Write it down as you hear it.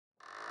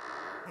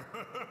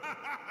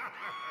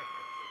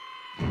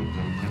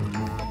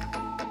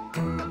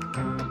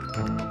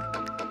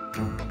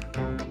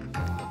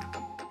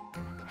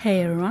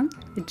Hey everyone,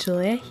 it's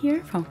Julia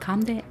here from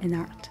CalmDay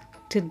Art.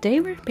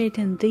 Today we're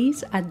painting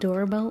this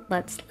adorable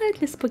but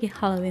slightly spooky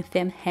Halloween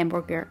themed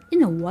hamburger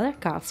in a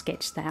watercolor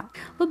sketch style.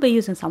 We'll be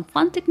using some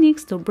fun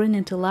techniques to bring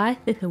it to life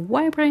with a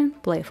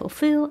vibrant, playful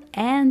feel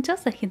and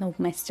just a hint of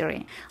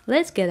mystery.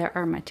 Let's gather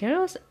our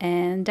materials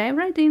and dive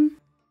right in.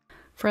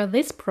 For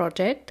this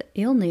project,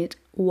 you'll need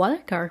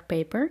watercolor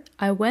paper.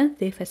 I went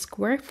with a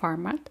square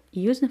format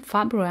using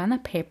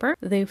Fabriana paper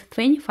with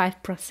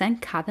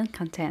 25% cotton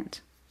content.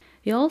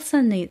 You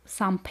also need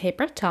some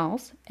paper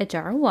towels, a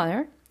jar of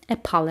water, a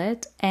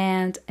palette,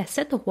 and a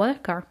set of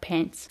watercolor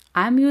paints.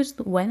 I'm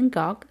using Van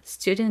Gogh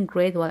student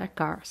grade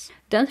watercolors.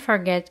 Don't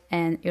forget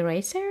an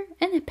eraser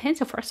and a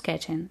pencil for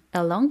sketching,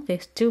 along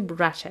with two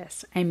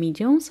brushes, a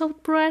medium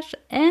soft brush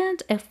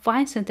and a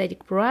fine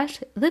synthetic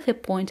brush with a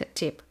pointed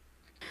tip.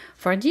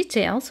 For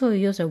details, we'll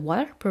use a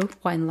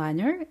waterproof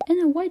fineliner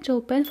and a white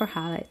gel pen for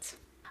highlights.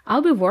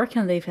 I'll be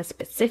working with a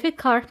specific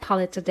color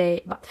palette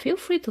today, but feel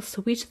free to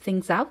switch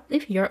things out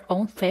with your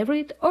own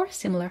favorite or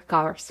similar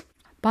colors.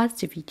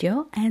 Pause the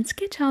video and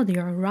sketch out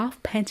your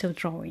rough pencil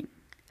drawing.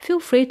 Feel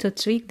free to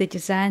tweak the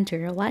design to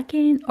your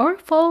liking or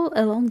follow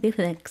along with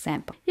an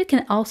example. You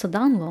can also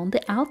download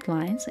the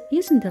outlines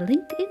using the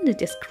link in the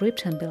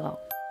description below.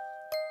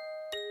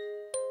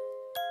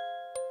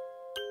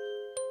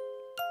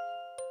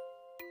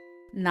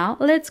 Now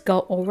let's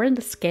go over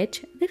the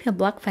sketch with a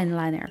black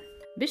fineliner.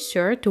 Be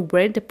sure to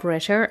braid the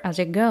pressure as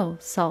you go,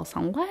 so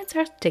some lines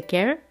are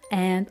thicker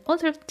and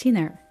others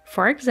thinner.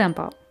 For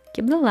example,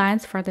 keep the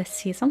lines for the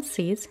sesame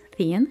seeds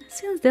thin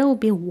since they will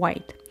be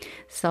white,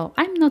 so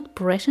I'm not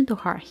pressing too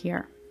hard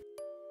here.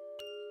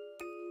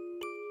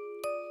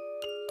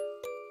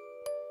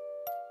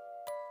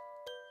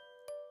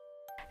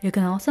 You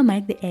can also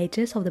make the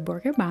edges of the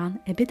burger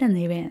bun a bit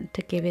uneven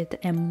to give it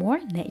a more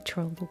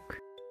natural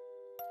look.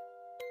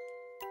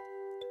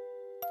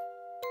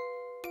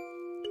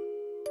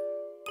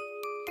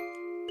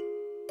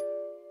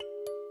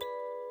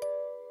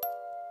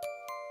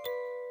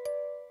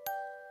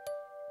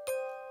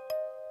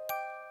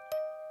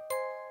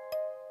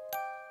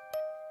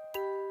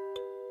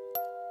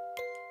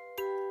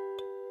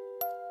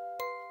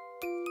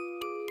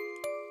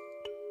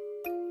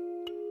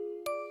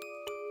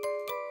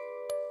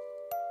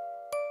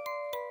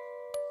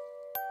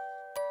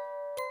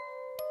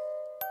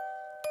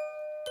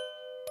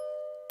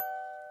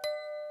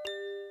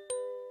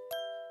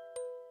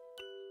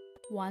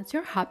 Once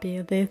you're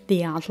happy with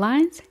the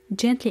outlines,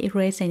 gently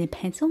erase any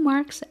pencil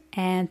marks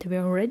and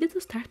we're ready to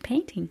start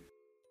painting.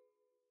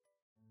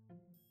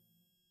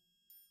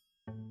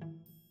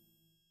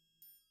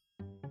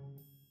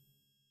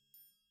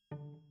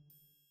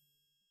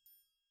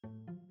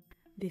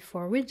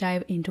 Before we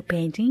dive into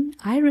painting,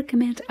 I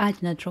recommend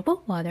adding a drop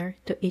of water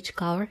to each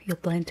color you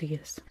plan to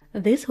use.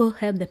 This will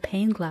help the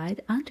paint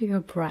glide onto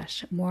your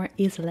brush more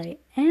easily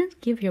and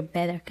give you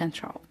better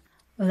control.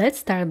 Let's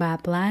start by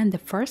applying the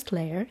first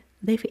layer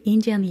with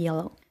Indian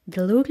yellow,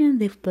 diluting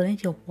with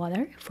plenty of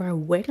water for a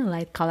very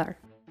light color.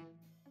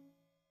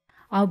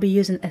 I'll be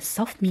using a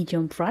soft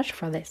medium brush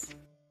for this.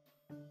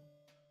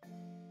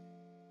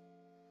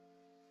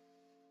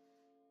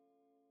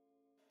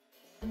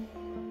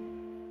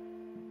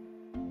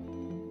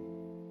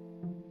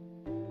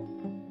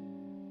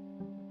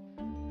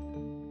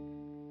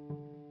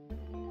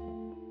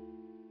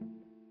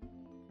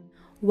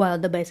 While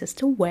the base is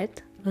still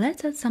wet,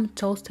 let's add some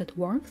toasted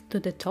warmth to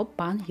the top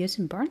bun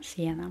using burnt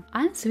sienna.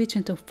 I'm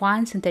switching to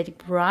fine synthetic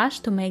brush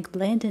to make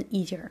blending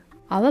easier.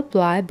 I'll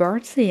apply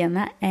burnt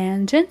sienna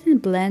and gently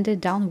blend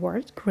it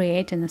downward,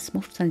 creating a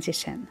smooth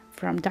transition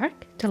from dark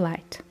to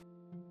light.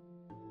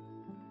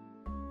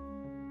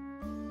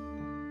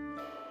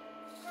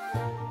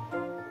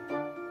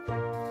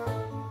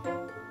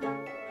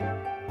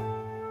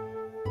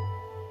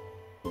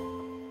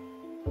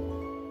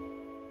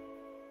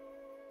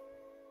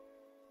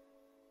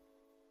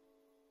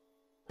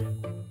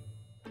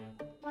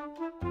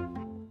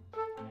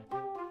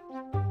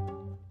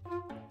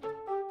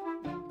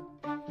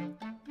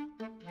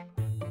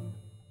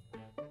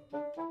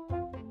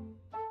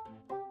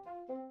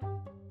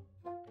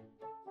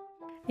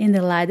 In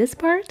the lightest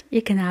part,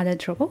 you can add a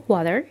drop of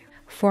water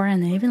for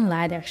an even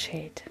lighter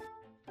shade.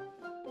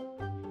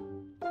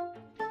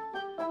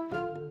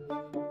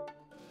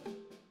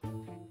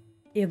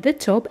 If the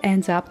top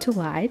ends up too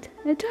light,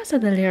 just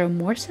add a little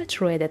more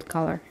saturated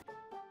color.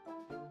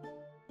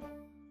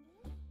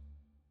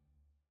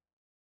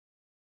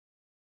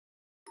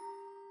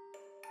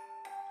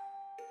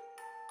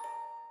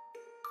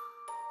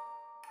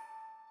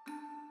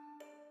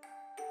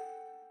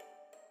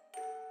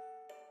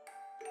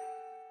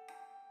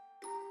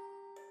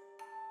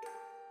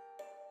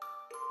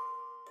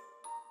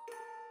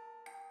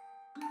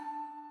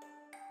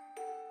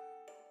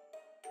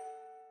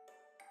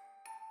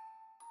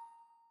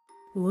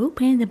 We'll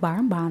paint the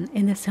barn bun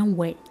in the same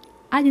way,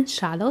 adding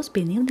shadows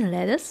beneath the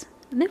lettuce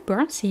with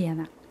burnt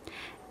sienna,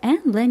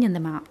 and blending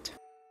them out.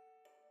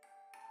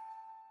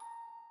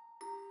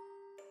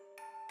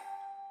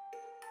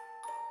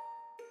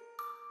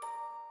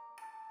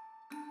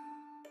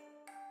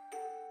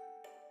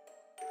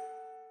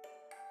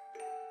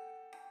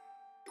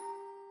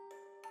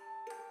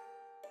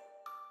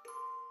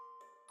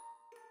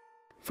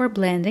 For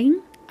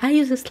blending, I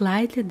use a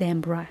slightly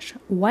damp brush,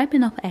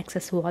 wiping off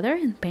excess water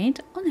and paint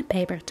on a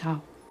paper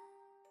towel.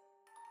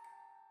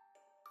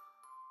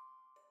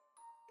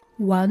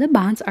 While the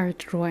buns are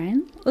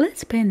drying,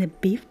 let's paint the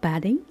beef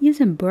patty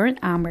using burnt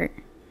umber.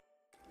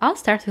 I'll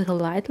start with a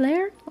light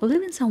layer,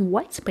 leaving some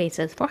white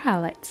spaces for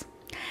highlights,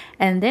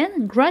 and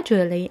then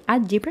gradually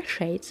add deeper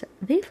shades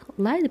with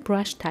light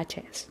brush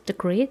touches to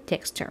create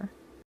texture.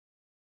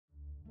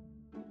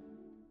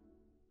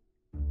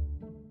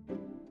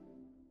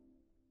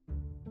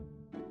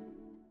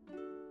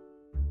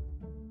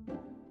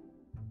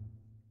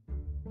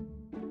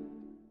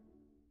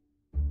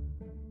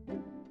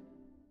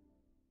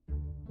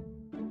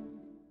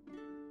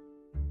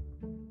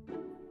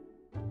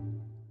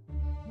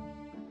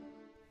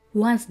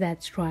 Once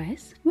that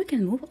dries, we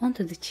can move on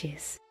to the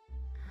cheese.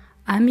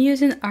 I'm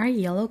using our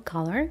yellow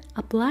color,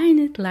 applying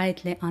it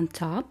lightly on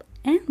top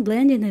and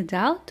blending it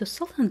out to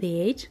soften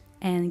the edge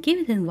and give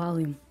it in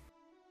volume.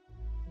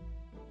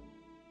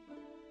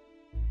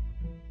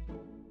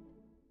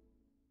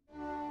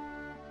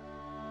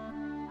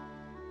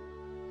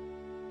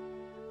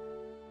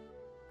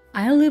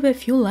 I leave a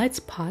few light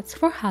spots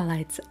for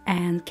highlights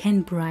and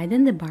can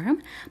brighten the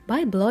bottom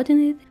by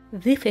blotting it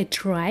with a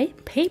dry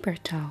paper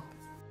towel.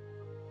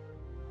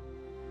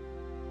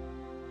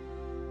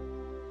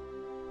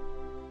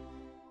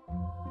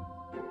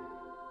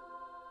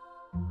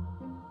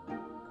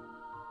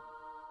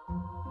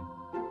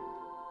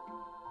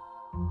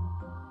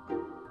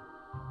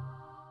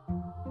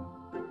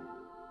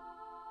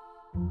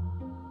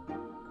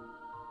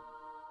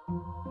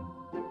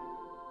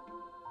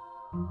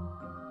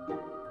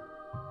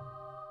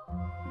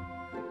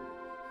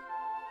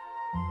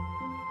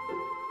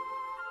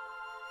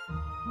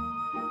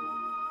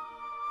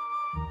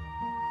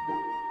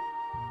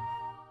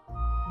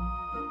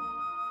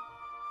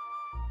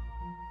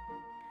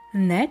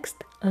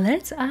 Next,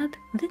 let's add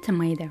the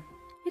tomato.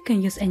 You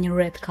can use any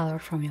red color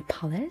from your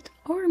palette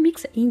or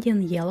mix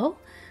Indian yellow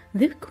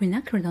with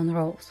Quinacridone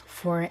Rose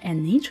for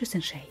an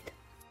interesting shade.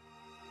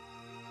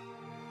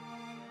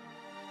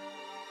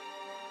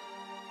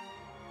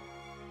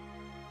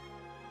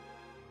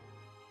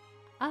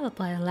 I'll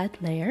apply a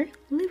light layer,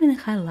 leaving a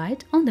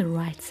highlight on the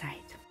right side.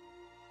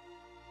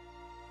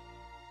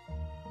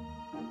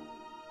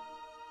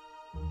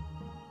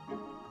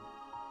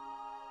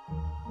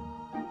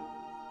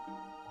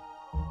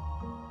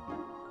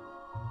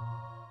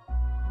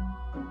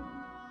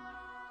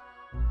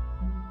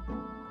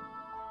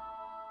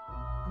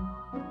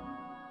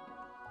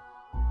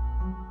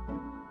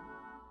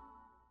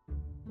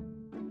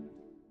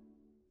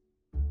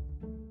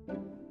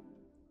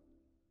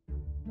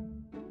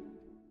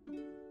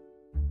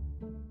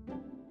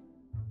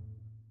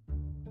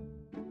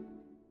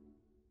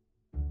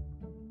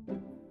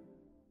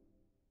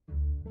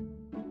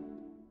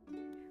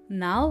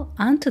 Now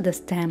onto the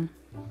stem.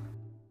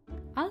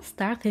 I'll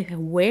start with a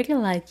very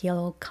light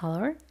yellow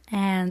color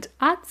and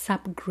add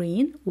Sap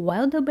Green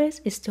while the base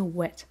is still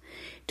wet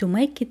to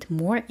make it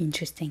more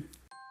interesting.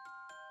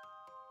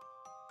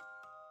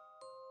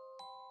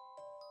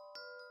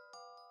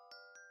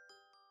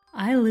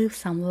 I leave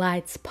some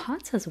light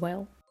spots as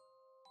well.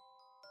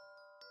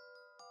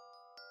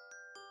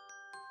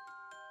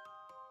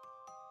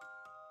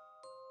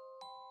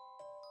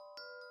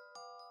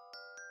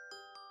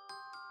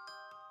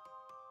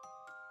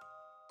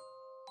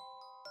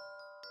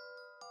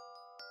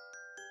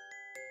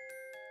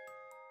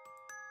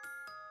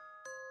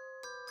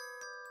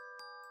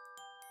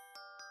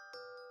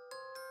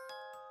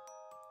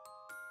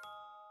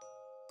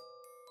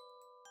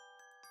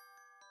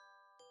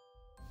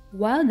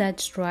 While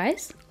that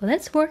dries,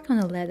 let's work on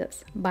the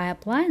lettuce by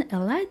applying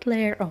a light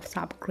layer of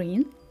Sap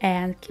Green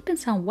and keeping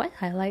some white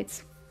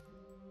highlights.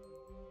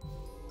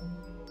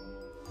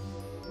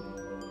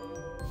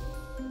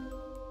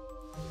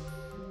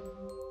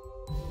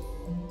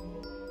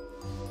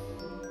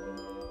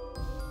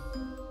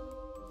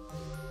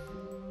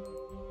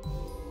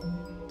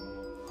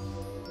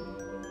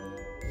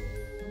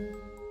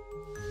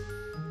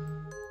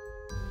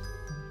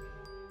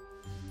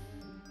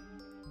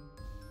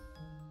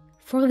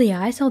 For the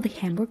eyes of the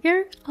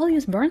hamburger, I'll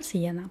use burnt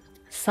sienna,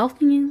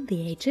 softening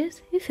the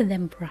edges with a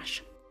damp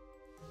brush.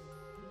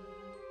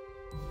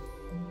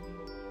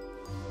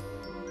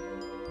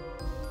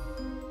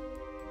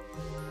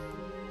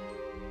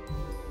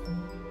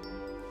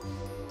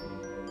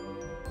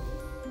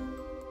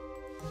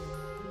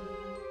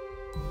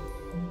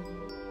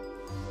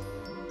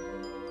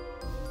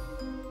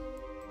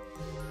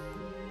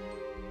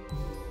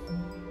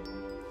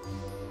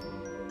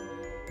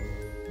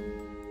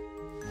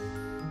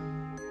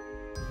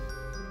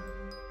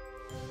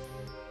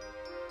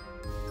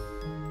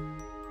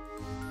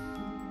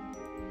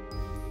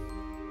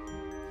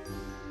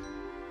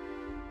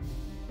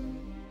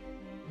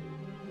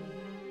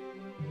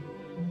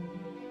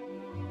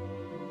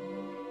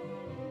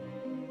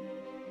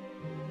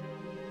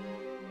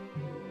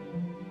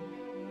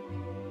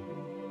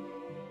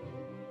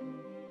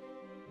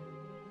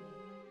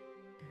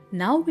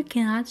 Now we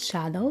can add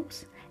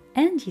shadows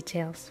and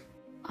details.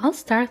 I'll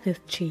start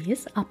with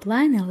cheese,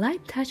 applying a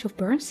light touch of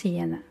burnt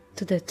sienna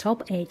to the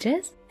top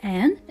edges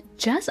and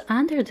just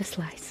under the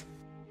slice.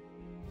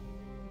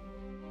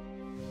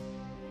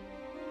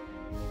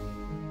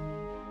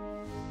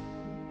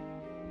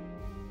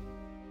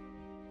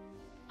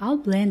 I'll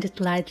blend it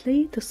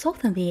lightly to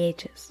soften the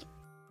edges.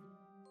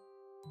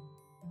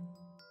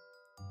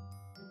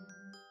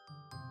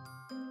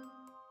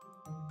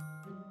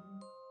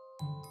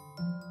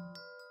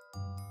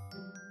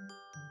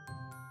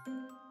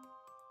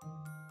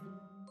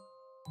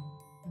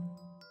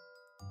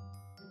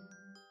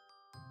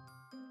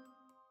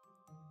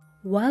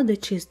 While the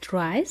cheese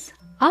dries,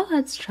 I'll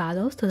add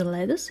shadows to the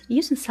lettuce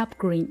using Sap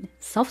Green,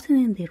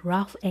 softening the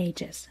rough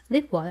edges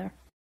with water.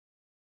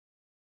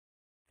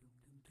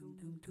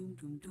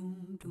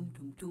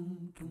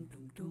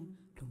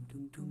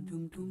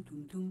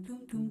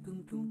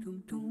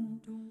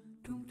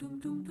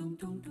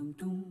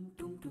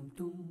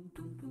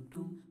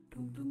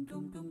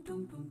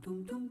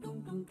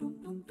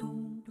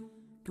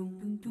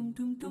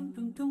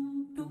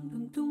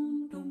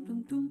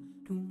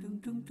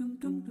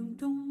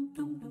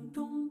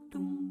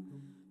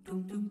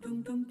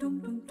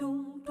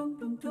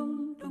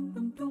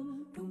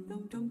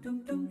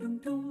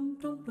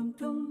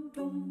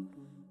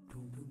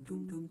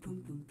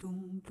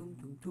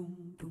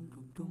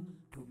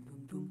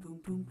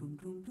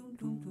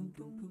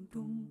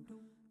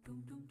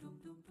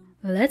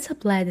 Let's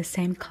apply the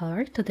same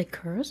color to the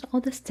curves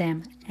of the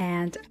stem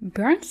and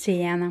burnt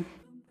sienna.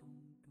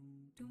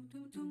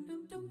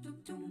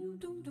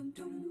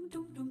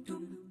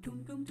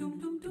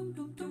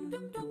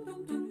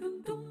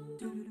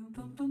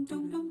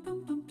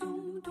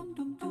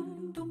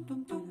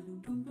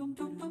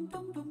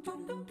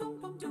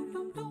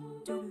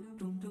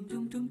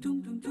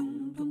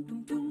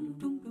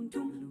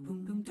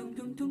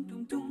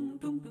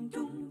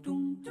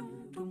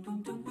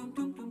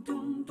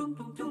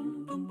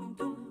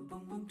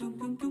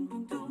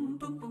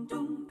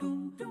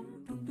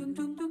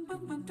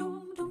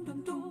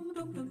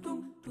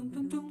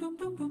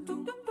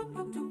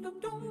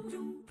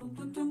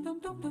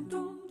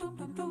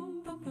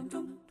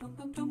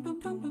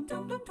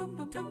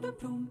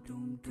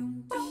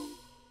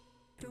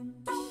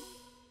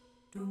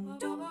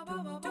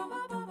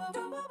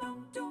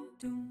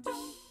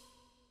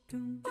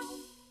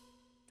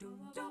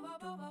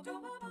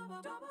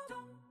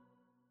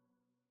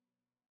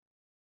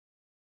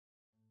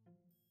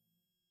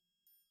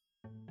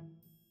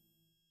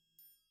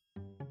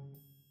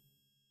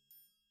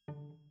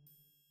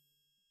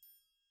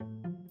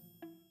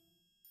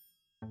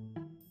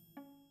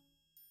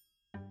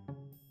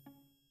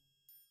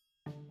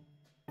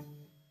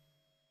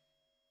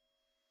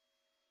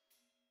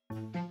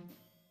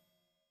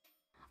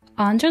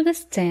 Under the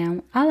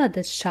stem, I'll add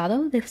the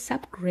shadow with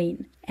Sap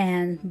Green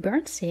and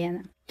burnt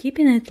sienna,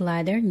 keeping it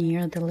lighter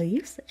near the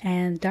leaves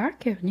and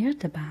darker near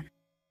the bun.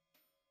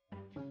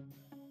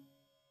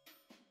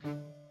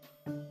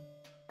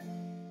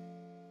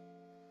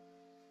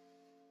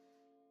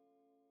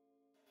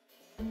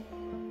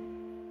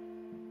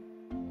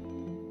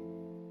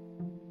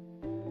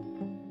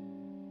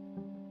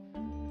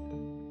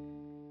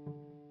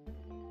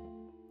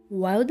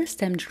 While the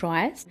stem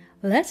dries,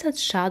 let's add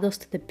shadows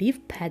to the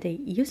beef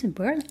patty using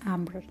burnt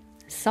umber,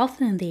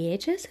 softening the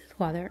edges with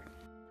water.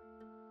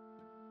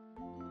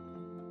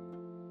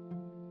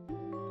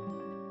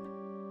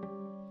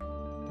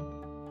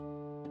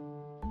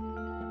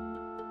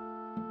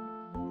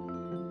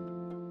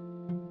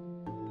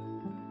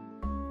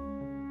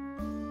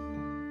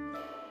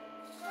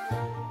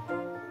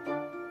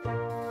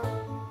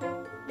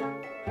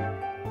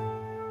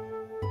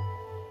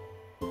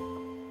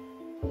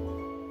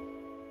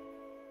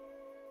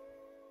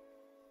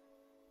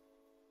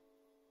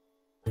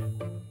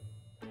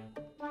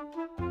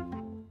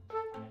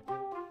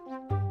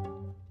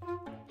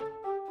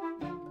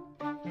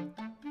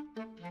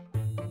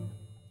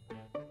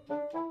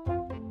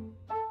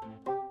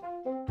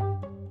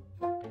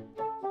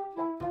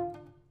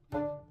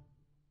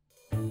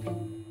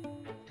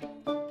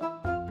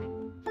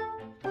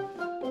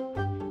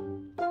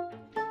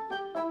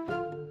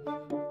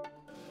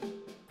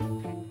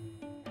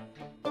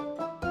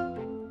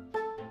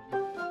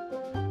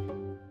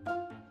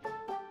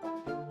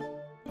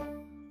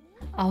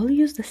 I'll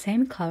use the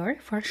same color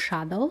for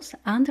shadows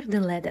under the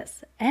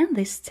lettuce and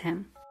the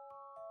stem.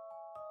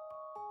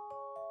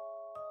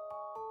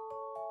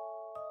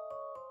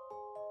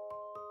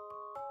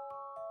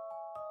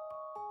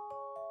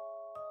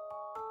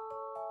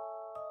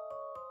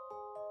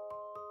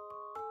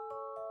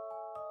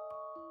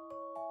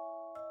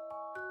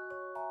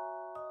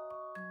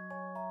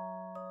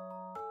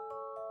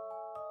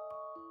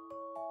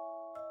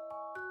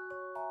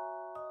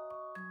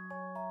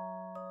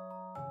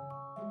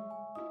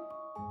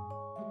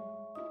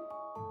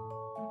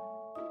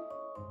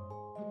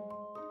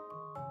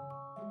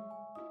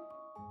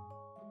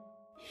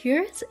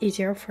 Here it's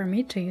easier for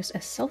me to use a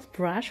soft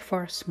brush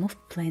for smooth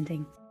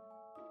blending.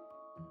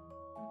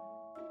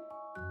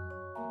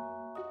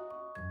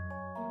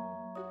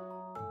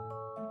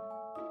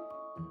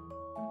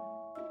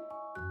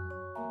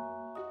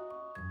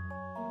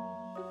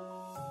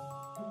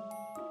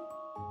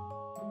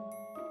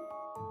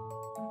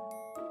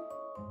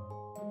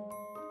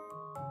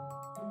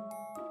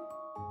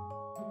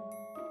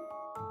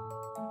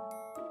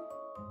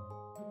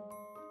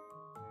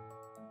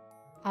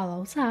 I'll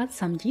also add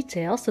some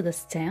details to the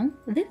stem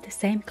with the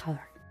same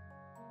color.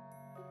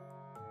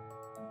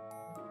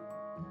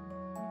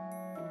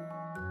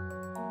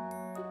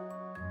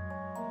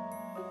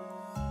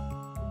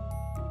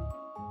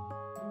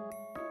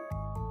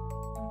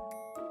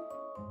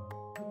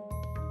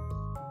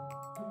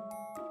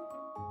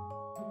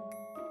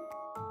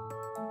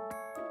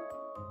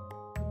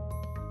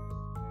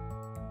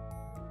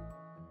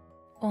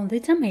 On the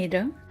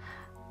tomato,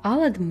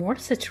 I'll add more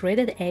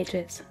saturated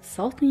edges,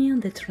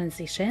 softening the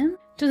transition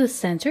to the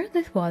center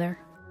with water.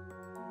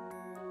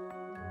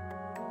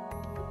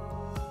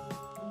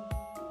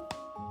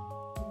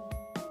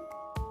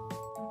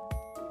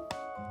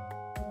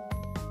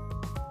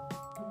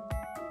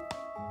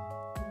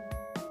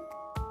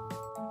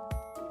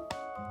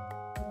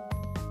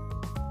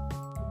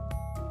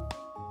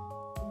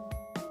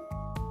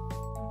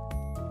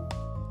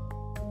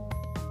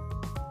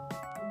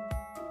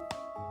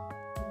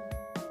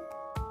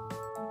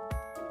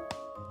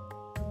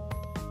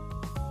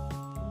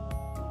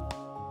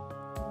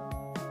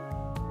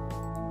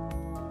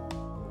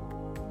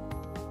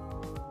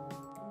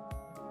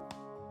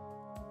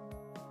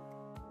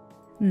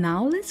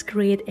 Now let's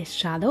create a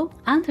shadow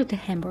under the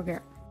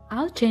hamburger.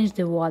 I'll change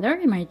the water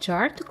in my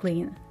jar to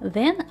clean,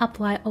 then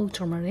apply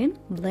ultramarine,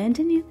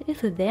 blending it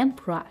with a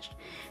damp brush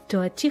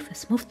to achieve a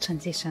smooth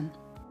transition.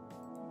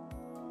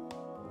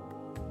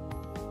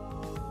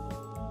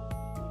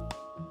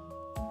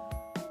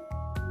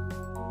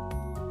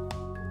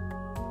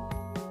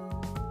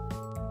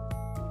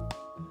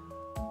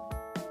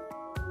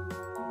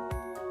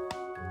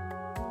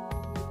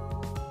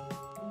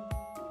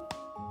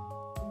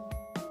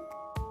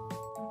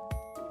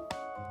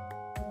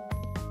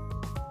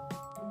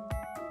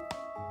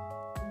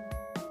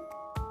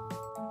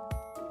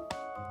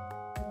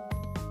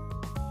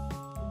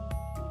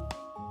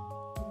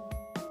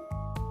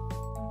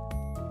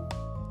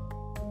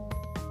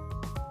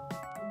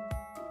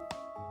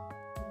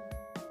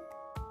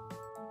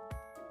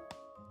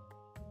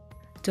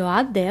 To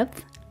add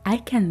depth, I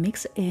can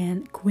mix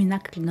in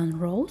Quinacridone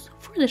Rose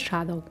for the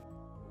shadow.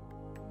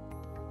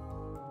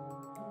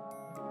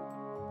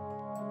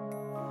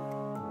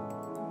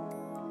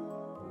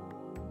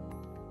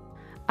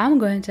 I'm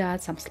going to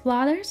add some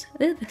splatters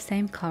with the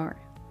same color,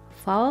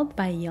 followed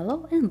by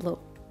yellow and blue.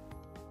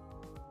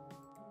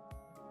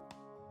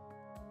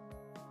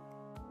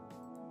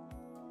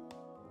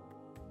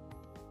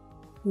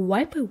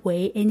 Wipe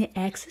away any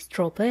excess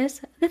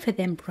droplets with a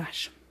damp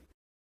brush.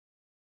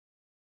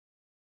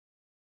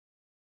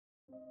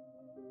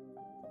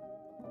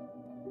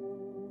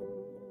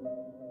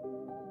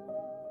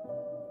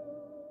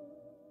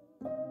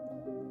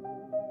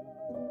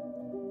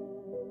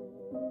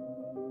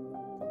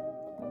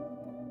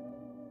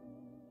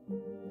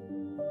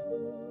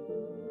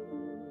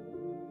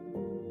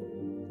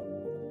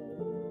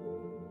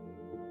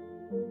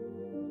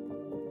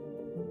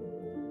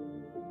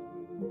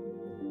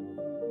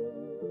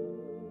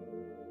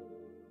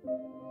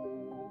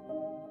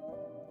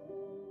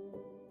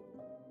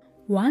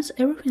 Once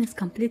everything is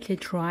completely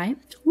dry,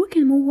 we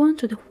can move on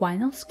to the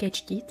final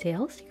sketch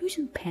details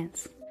using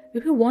pens.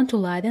 If you want to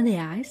lighten the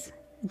eyes,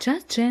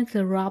 just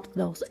gently rub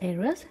those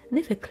areas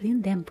with a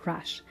clean damp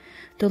brush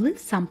to leave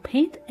some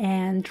paint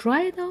and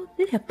dry it out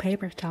with a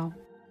paper towel.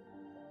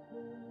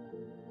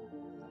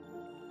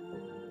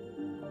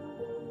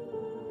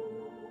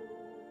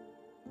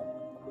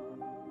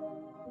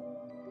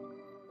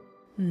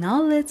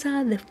 Now let's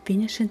add the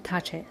finishing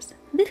touches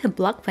with a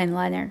black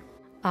fineliner.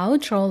 I'll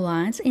draw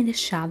lines in the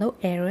shadow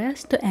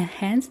areas to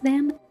enhance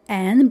them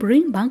and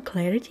bring back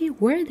clarity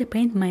where the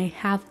paint may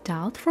have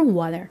dulled from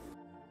water.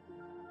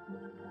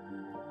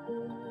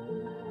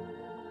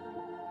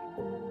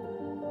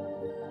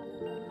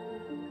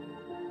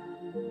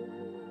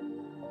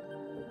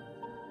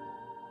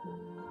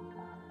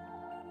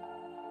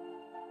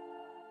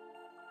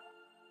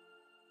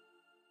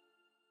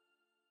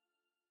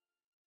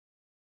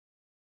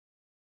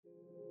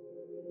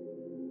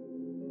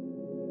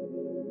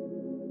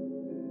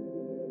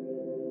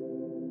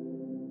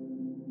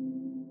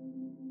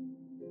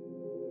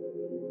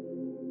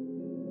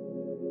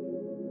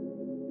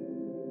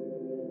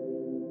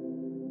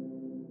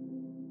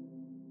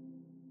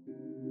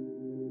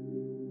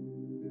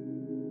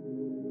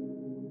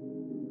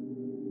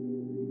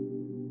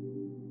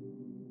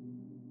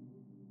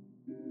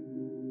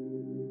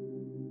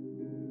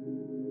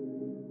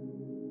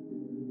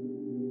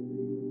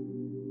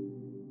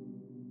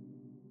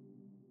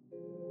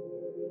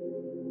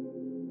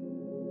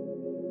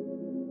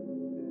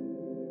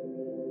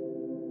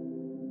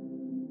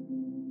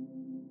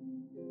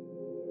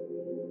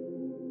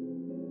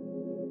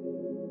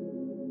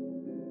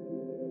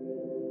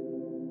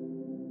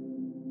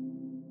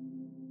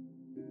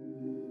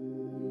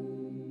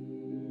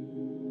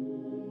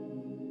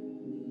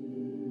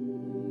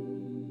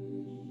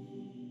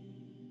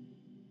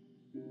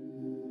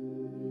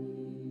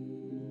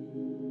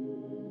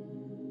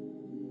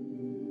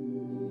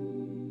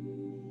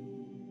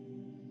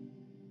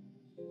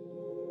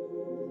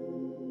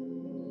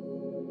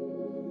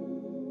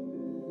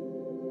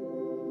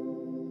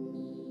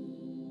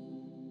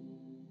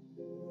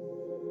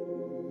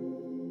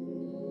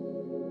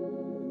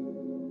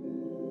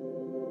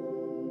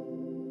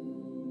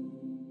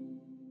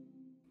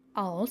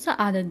 I'll also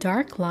add a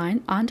dark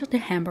line under the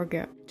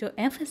hamburger to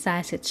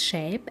emphasize its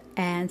shape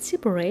and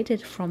separate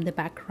it from the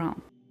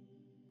background.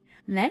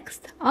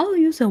 Next, I'll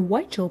use a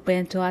white gel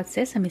pen to add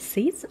sesame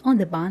seeds on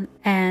the bun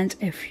and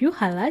a few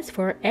highlights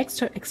for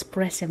extra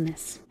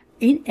expressiveness.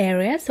 In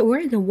areas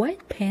where the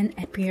white pen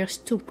appears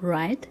too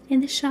bright in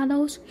the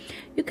shadows,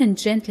 you can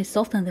gently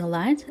soften the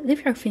lines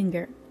with your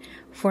finger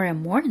for a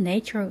more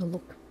natural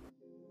look.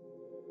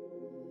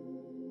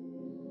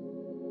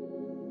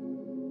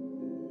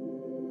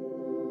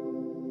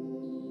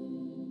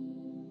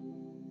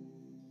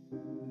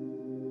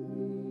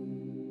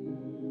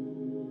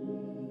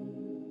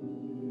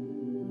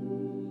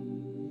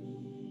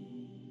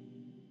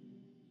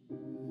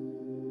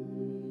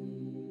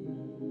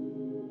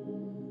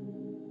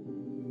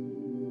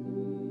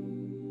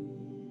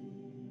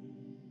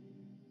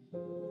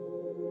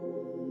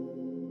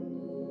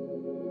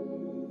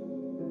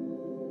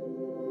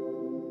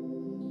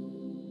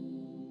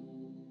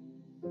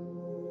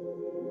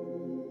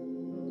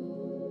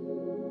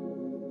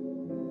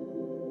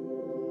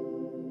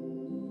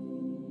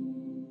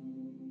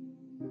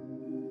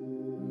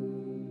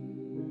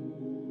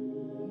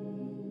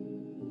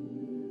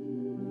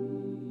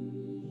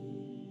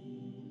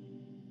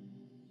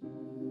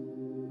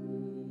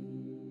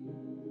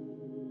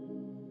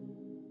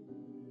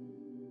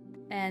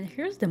 And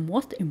here's the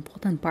most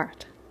important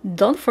part.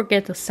 Don't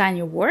forget to sign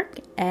your work,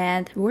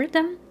 and we're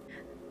done.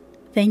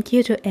 Thank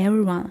you to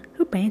everyone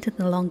who painted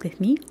along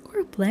with me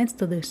or plans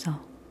to do so.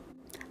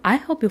 I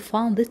hope you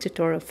found this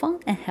tutorial fun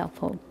and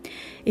helpful.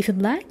 If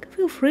you'd like,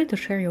 feel free to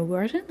share your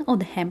version of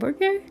the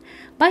hamburger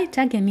by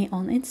tagging me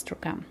on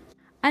Instagram.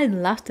 I'd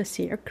love to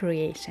see your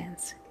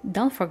creations.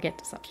 Don't forget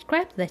to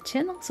subscribe to the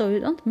channel so you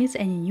don't miss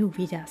any new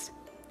videos.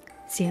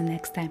 See you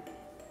next time.